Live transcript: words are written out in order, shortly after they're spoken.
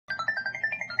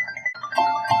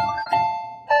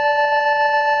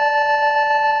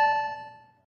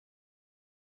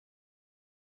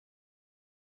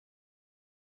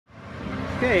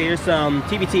here's some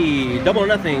TBT, double or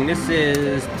nothing. This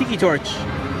is Tiki Torch.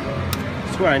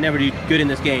 I swear I never do good in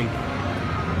this game.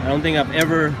 I don't think I've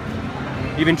ever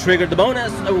even triggered the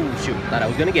bonus. Oh shoot, thought I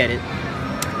was gonna get it.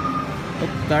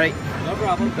 Oh, sorry. No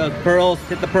problem. The pearls,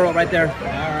 hit the pearl right there.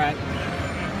 Alright.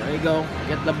 There you go.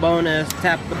 Get the bonus,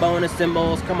 tap the bonus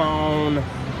symbols, come on.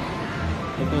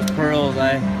 Get those pearls.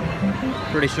 I'm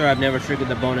pretty sure I've never triggered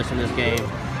the bonus in this game.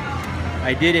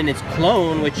 I did in its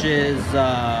clone, which is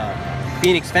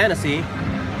Phoenix Fantasy,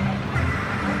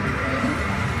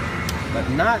 but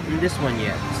not in this one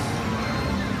yet.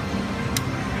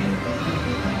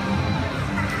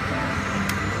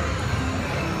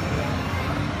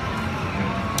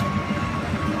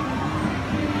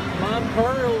 Come on,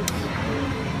 pearls.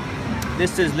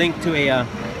 This is linked to a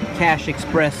Cash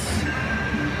Express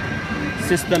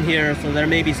system here, so there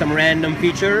may be some random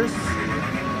features.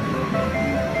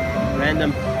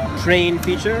 Random train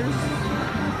features.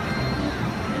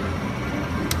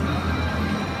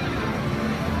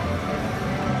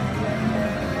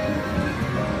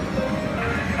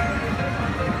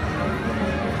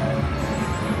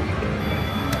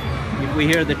 If we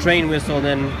hear the train whistle,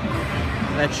 then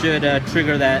that should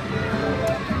trigger that,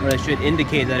 or it should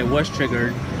indicate that it was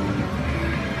triggered.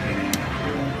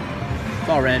 It's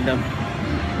all random.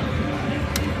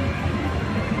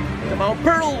 Come on,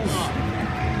 pearls!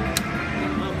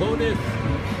 Bonus.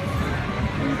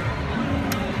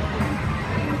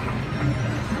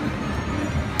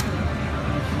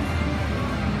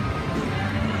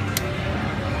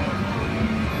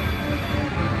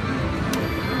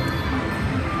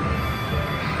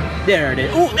 There it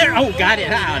is. Oh, there! Oh, got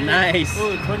it! Ah, nice.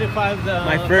 Ooh, 25.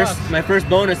 My first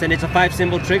bonus, and it's a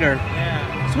 5-symbol trigger.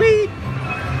 Yeah. Sweet.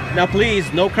 Now,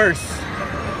 please, no curse.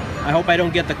 I hope I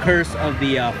don't get the curse of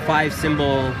the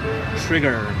 5-symbol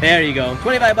trigger. There you go.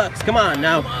 25 bucks. Come on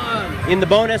now. Come on. In the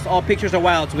bonus, all pictures are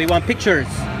wild, so we want pictures.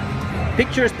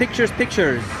 Pictures, pictures,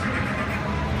 pictures.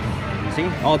 See?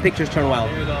 All pictures turn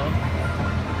wild. There you go.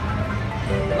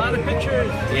 A lot of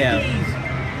pictures. Yeah. Tikis.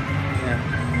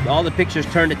 Yeah. All the pictures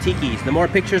turn to Tikis. The more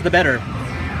pictures, the better.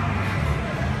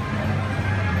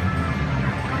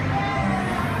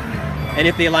 And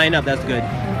if they line up, that's good.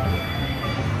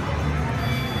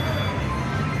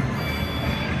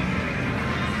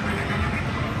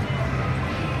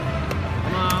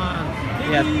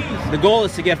 Yeah, the goal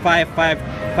is to get five of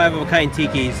a kind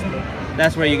Tikis.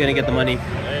 That's where you're gonna get the money.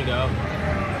 There you go.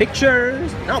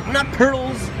 Pictures. No, not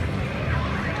pearls.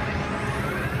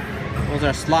 Those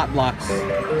are slot blocks.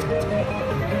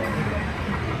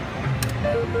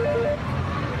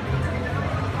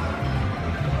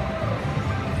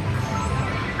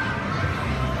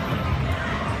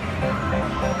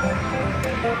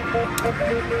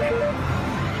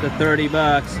 The 30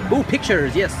 bucks. Ooh,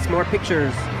 pictures. Yes, more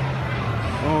pictures.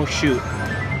 Oh shoot,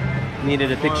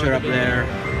 needed a picture up there.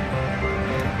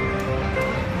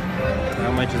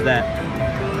 How much is that?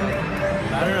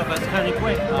 I don't know if that's kind of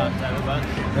quick. 7 bucks.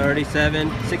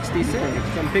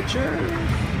 37.66. Some pictures.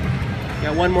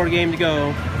 Got one more game to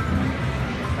go.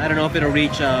 I don't know if it'll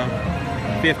reach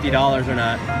 $50 or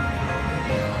not.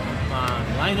 Come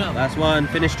on, line up. Last one.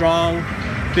 Finish strong.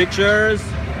 Pictures.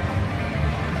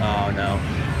 Oh no,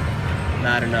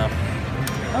 not enough.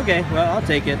 Okay, well I'll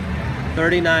take it.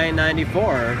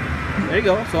 $39.94. There you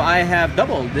go. So I have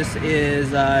doubled. This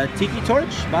is Tiki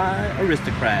Torch by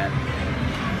Aristocrat.